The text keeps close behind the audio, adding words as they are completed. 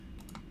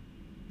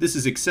This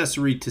is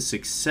Accessory to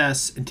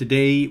Success, and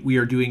today we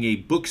are doing a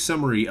book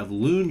summary of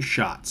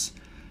Loonshots,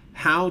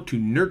 How to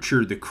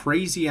Nurture the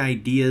Crazy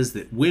Ideas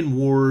That Win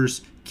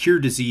Wars, Cure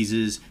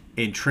Diseases,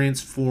 and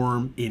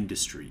Transform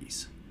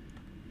Industries.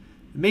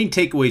 The main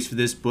takeaways for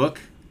this book: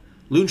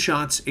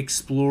 Loonshots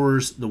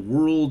explores the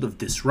world of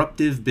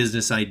disruptive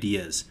business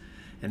ideas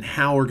and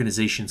how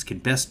organizations can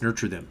best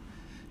nurture them.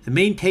 The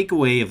main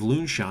takeaway of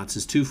Loonshots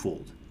is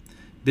twofold.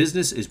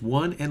 Business is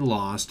won and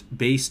lost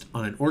based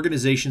on an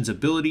organization's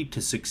ability to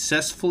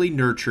successfully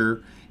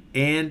nurture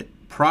and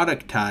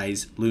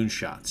productize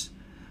loonshots.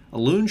 A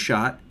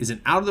loonshot is an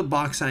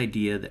out-of-the-box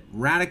idea that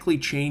radically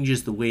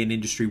changes the way an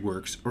industry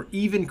works or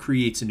even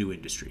creates a new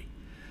industry.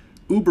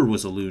 Uber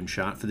was a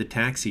loonshot for the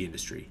taxi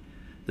industry.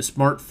 The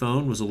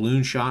smartphone was a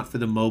loonshot for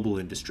the mobile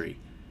industry.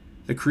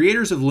 The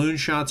creators of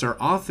loonshots are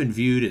often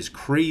viewed as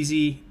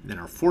crazy and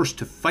are forced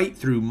to fight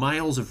through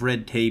miles of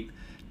red tape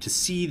to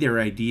see their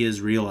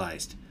ideas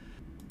realized.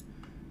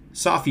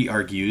 Safi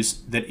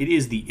argues that it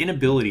is the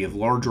inability of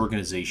large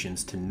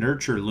organizations to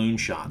nurture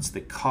loonshots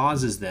that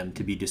causes them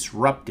to be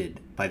disrupted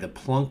by the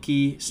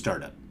plunky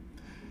startup.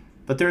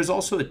 But there is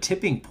also a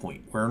tipping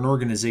point where an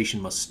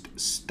organization must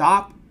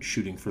stop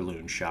shooting for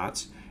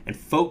loonshots and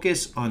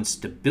focus on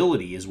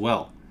stability as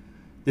well.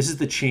 This is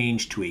the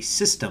change to a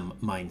system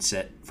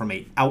mindset from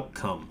an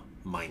outcome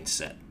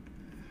mindset.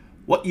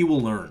 What you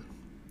will learn: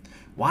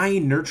 why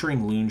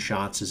nurturing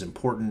loonshots is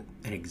important,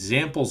 and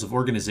examples of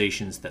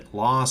organizations that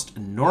lost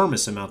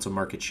enormous amounts of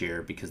market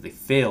share because they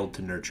failed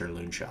to nurture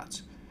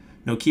loonshots.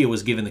 Nokia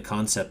was given the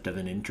concept of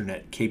an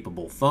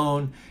internet-capable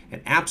phone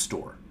and app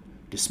store,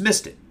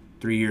 dismissed it.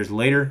 3 years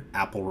later,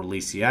 Apple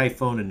released the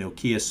iPhone and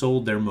Nokia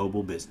sold their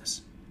mobile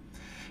business.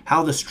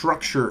 How the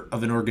structure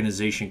of an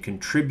organization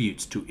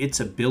contributes to its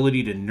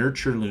ability to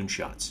nurture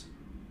loonshots.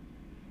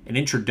 An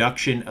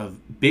introduction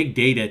of big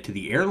data to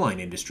the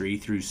airline industry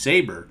through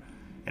Sabre,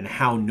 and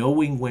how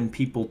knowing when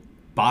people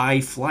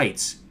buy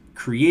flights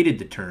created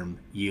the term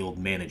yield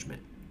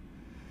management.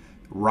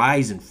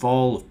 Rise and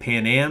fall of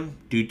Pan Am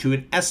due to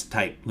an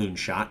S-type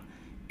loonshot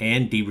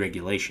and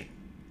deregulation.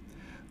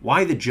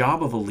 Why the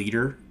job of a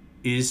leader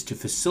is to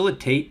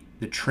facilitate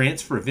the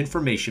transfer of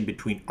information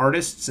between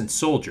artists and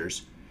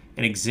soldiers,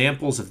 and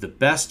examples of the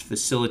best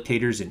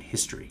facilitators in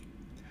history.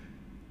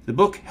 The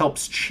book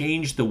helps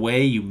change the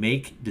way you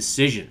make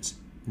decisions,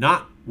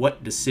 not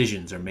what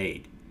decisions are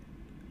made.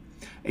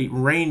 It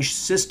arranges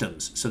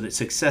systems so that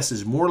success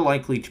is more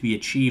likely to be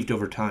achieved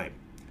over time.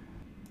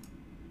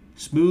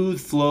 Smooth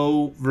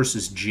flow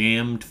versus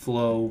jammed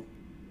flow.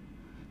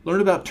 Learn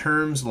about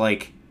terms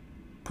like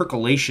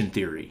percolation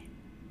theory,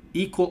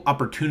 equal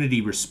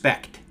opportunity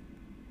respect,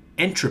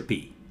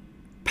 entropy,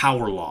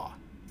 power law,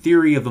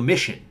 theory of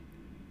emission,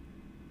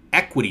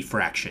 equity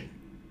fraction,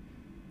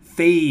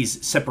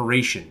 phase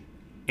separation,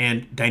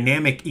 and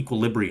dynamic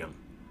equilibrium,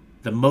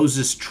 the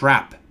Moses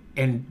trap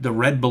and the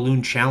red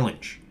balloon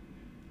challenge,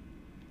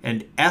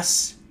 and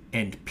S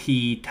and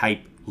P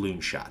type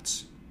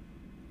loonshots.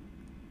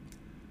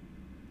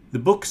 The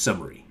book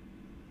summary.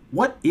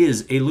 What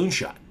is a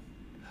loonshot?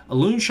 A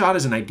loonshot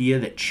is an idea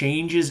that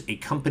changes a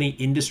company,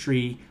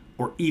 industry,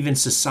 or even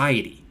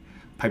society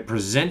by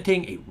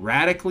presenting a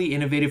radically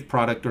innovative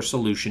product or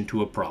solution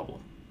to a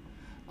problem.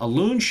 A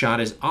loonshot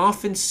is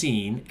often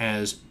seen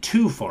as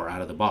too far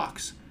out of the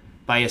box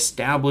by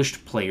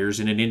established players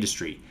in an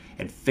industry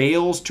and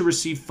fails to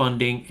receive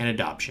funding and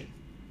adoption.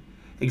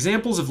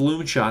 Examples of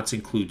loonshots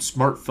include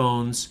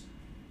smartphones.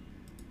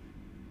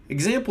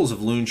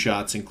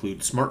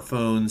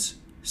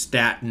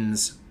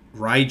 Statins,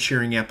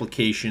 ride-sharing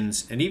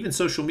applications, and even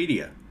social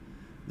media.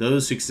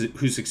 Those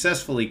who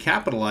successfully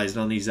capitalized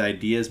on these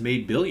ideas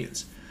made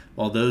billions,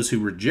 while those who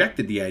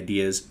rejected the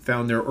ideas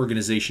found their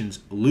organizations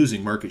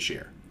losing market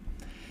share.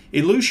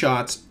 In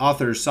Loonshots,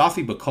 author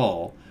Safi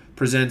Bakal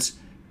presents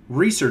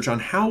research on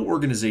how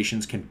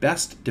organizations can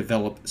best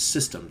develop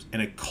systems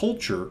and a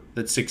culture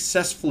that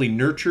successfully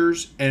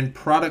nurtures and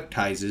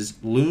productizes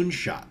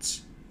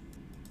loonshots.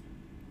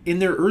 In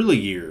their early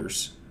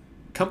years,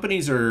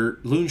 companies are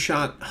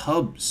loonshot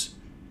hubs,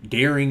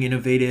 daring,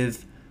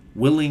 innovative,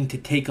 willing to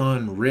take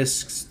on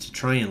risks to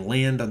try and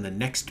land on the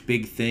next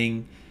big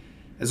thing.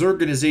 As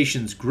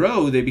organizations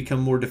grow, they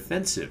become more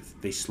defensive.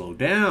 They slow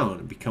down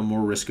and become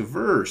more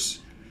risk-averse.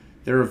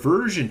 Their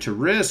aversion to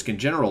risk and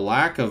general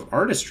lack of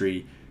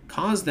artistry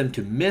cause them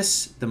to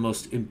miss the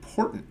most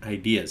important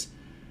ideas.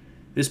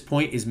 This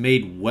point is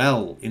made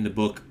well in the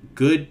book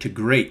Good to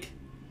Great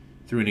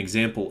through an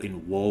example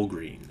in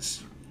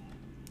Walgreens.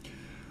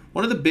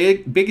 One of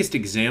the biggest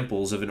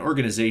examples of an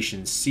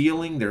organization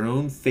sealing their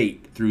own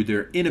fate through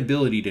their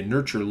inability to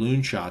nurture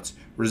loonshots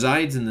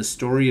resides in the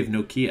story of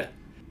Nokia.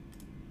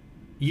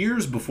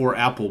 Years before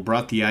Apple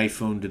brought the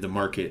iPhone to the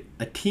market,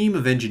 a team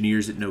of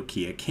engineers at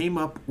Nokia came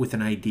up with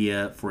an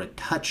idea for a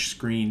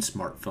touchscreen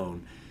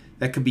smartphone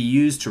that could be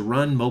used to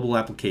run mobile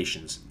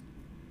applications.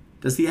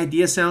 Does the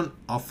idea sound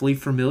awfully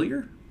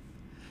familiar?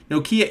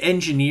 Nokia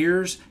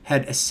engineers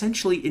had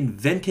essentially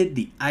invented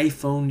the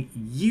iPhone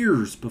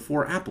years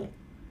before Apple.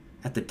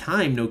 At the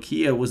time,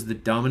 Nokia was the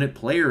dominant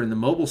player in the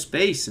mobile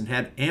space and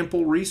had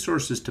ample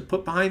resources to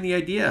put behind the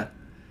idea.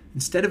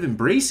 Instead of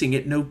embracing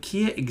it,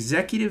 Nokia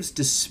executives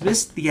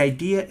dismissed the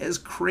idea as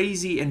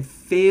crazy and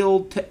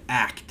failed to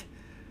act.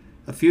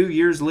 A few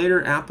years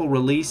later, Apple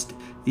released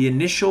the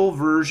initial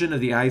version of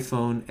the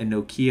iPhone, and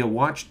Nokia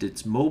watched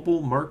its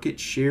mobile market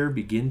share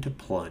begin to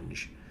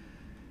plunge.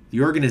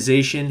 The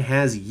organization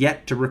has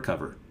yet to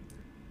recover.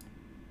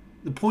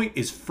 The point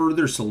is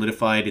further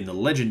solidified in the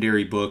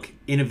legendary book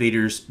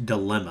Innovator's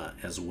Dilemma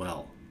as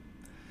well.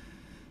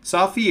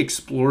 Safi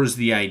explores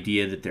the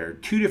idea that there are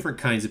two different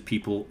kinds of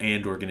people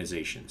and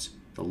organizations: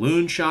 the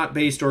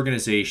Loonshot-based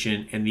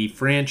organization and the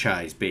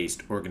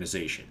franchise-based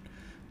organization.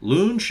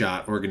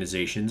 Loonshot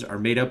organizations are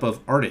made up of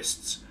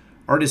artists.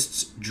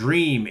 Artists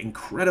dream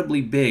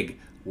incredibly big,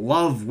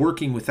 love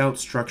working without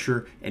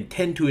structure, and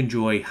tend to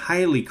enjoy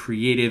highly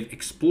creative,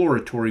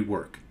 exploratory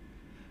work.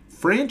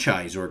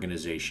 Franchise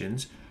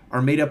organizations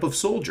are made up of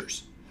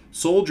soldiers.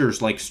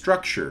 Soldiers like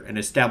structure and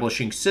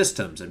establishing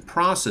systems and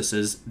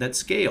processes that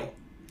scale.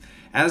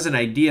 As an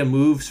idea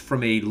moves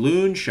from a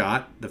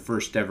Loonshot, the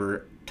first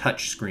ever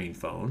touchscreen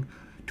phone,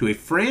 to a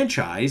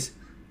franchise,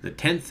 the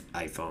 10th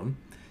iPhone,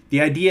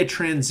 the idea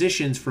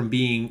transitions from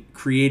being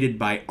created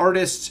by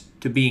artists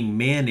to being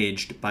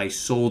managed by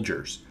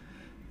soldiers.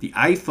 The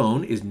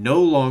iPhone is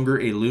no longer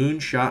a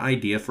Loonshot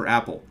idea for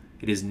Apple.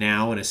 It is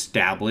now an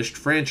established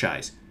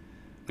franchise.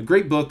 A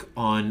great book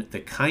on the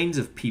kinds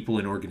of people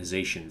and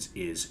organizations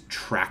is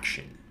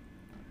Traction.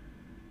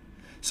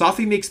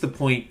 Safi makes the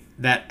point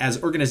that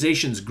as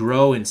organizations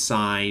grow in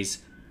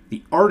size,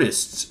 the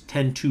artists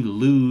tend to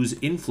lose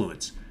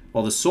influence,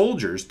 while the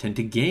soldiers tend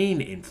to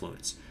gain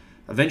influence.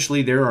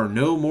 Eventually, there are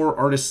no more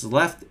artists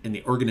left, and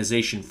the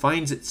organization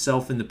finds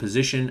itself in the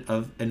position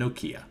of a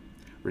Nokia,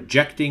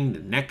 rejecting the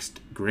next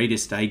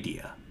greatest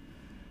idea.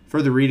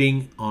 Further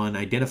reading on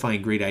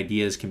identifying great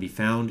ideas can be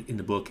found in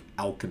the book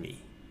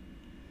Alchemy.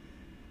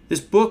 This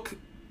book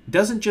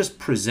doesn't just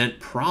present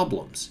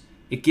problems,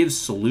 it gives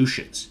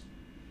solutions.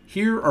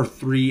 Here are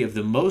 3 of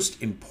the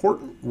most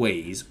important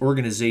ways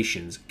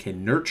organizations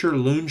can nurture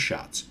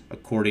Loonshots,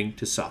 according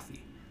to Safi.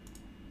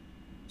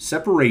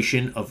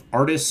 Separation of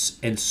artists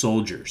and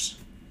soldiers.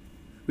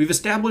 We've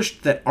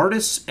established that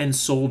artists and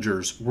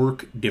soldiers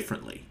work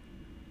differently.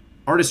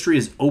 Artistry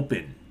is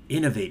open,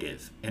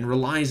 innovative, and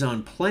relies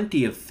on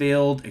plenty of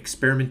failed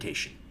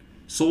experimentation.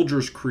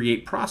 Soldiers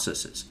create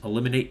processes,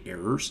 eliminate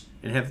errors,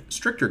 and have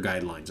stricter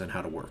guidelines on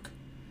how to work.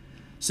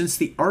 Since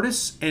the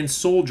artists and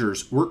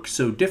soldiers work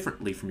so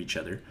differently from each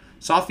other,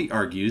 Safi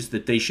argues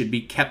that they should be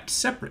kept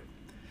separate.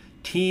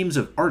 Teams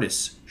of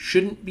artists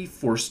shouldn't be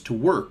forced to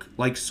work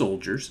like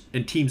soldiers,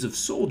 and teams of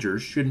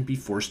soldiers shouldn't be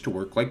forced to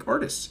work like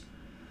artists.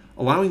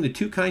 Allowing the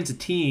two kinds of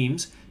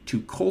teams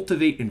to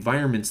cultivate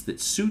environments that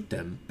suit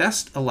them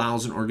best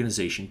allows an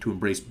organization to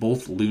embrace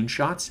both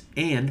Loonshots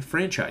and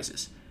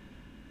franchises.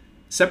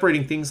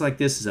 Separating things like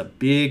this is a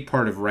big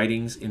part of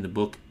writings in the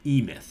book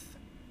E-Myth.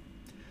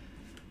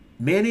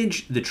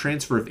 Manage the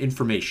transfer of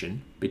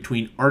information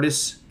between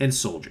artists and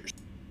soldiers.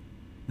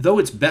 Though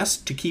it's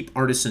best to keep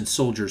artists and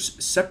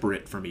soldiers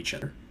separate from each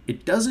other,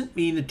 it doesn't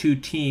mean the two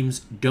teams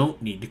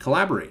don't need to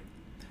collaborate.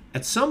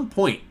 At some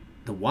point,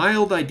 the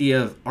wild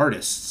idea of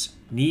artists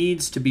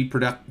needs to be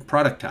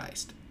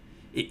productized.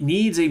 It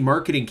needs a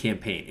marketing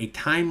campaign, a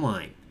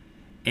timeline,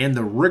 and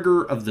the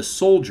rigor of the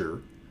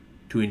soldier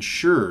to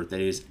ensure that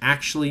it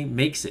actually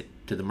makes it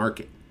to the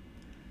market.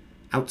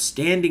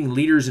 Outstanding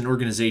leaders and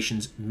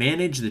organizations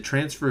manage the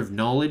transfer of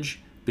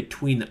knowledge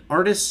between the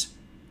artists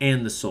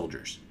and the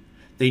soldiers.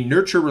 They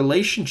nurture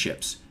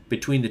relationships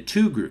between the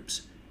two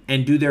groups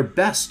and do their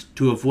best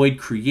to avoid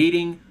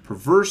creating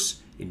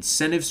perverse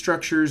incentive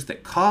structures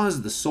that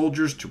cause the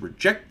soldiers to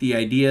reject the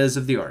ideas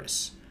of the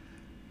artists.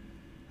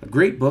 A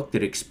great book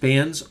that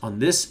expands on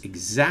this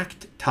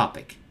exact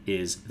topic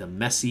is The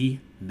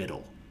Messy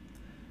Middle.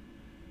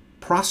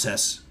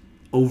 Process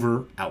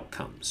over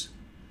outcomes.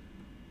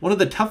 One of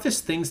the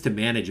toughest things to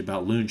manage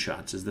about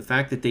Loonshots is the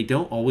fact that they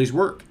don't always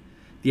work.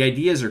 The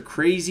ideas are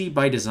crazy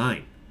by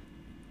design.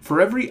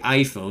 For every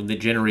iPhone that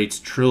generates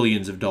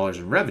trillions of dollars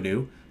in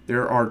revenue,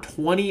 there are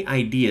 20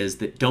 ideas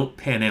that don't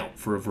pan out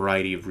for a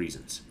variety of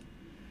reasons.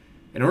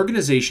 An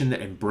organization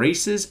that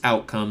embraces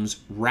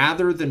outcomes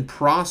rather than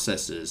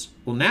processes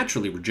will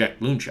naturally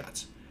reject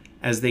Loonshots,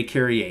 as they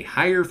carry a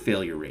higher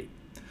failure rate.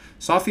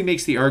 Safi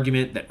makes the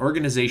argument that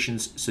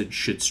organizations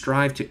should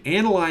strive to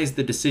analyze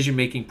the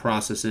decision-making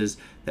processes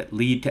that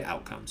lead to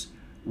outcomes,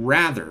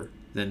 rather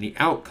than the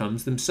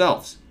outcomes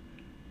themselves.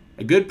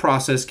 A good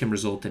process can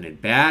result in a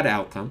bad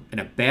outcome, and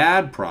a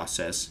bad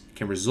process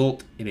can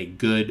result in a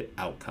good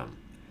outcome.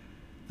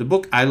 The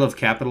book I Love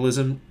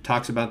Capitalism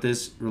talks about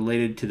this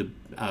related to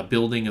the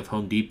building of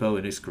Home Depot,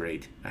 and it's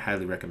great. I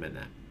highly recommend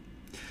that.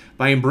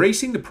 By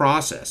embracing the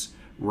process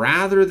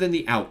rather than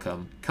the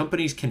outcome,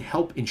 companies can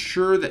help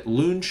ensure that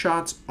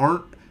Loonshots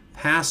aren't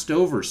passed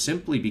over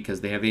simply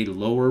because they have a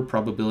lower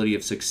probability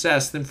of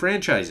success than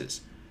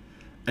franchises.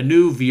 A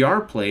new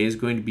VR play is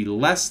going to be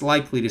less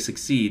likely to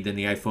succeed than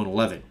the iPhone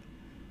 11.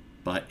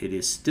 but it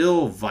is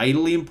still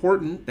vitally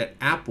important that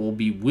Apple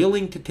be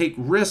willing to take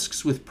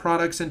risks with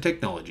products and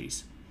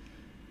technologies.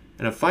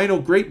 And a final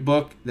great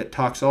book that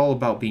talks all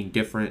about being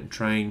different and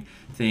trying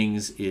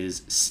things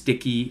is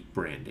Sticky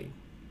Branding.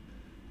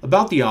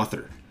 About the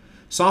author,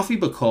 Safi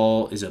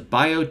Bahcall is a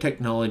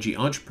biotechnology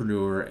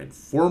entrepreneur and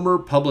former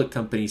public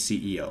company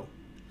CEO.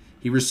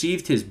 He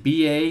received his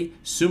BA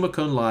summa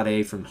cum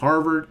laude from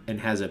Harvard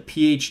and has a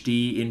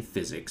PhD in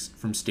physics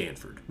from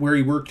Stanford, where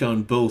he worked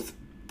on both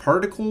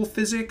particle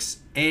physics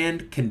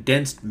and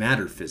condensed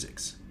matter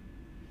physics.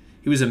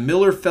 He was a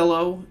Miller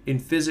Fellow in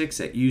physics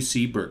at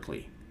UC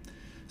Berkeley.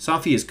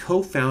 Safi has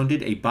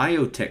co-founded a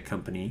biotech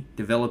company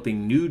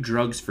developing new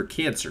drugs for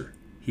cancer.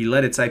 He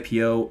led its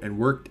IPO and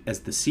worked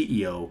as the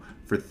CEO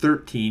for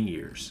 13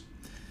 years.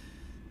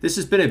 This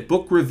has been a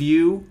book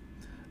review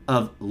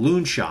of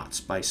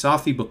Loonshots by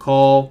Safi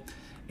Bahcall,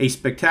 a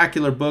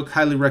spectacular book,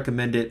 highly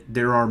recommend it.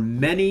 There are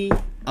many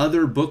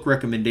other book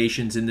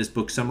recommendations in this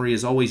book summary.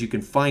 As always, you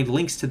can find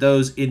links to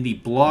those in the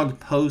blog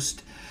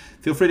post.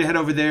 Feel free to head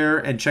over there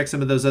and check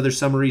some of those other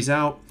summaries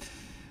out.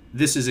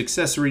 This is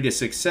Accessory to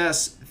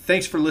Success.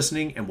 Thanks for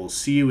listening, and we'll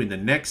see you in the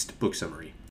next book summary.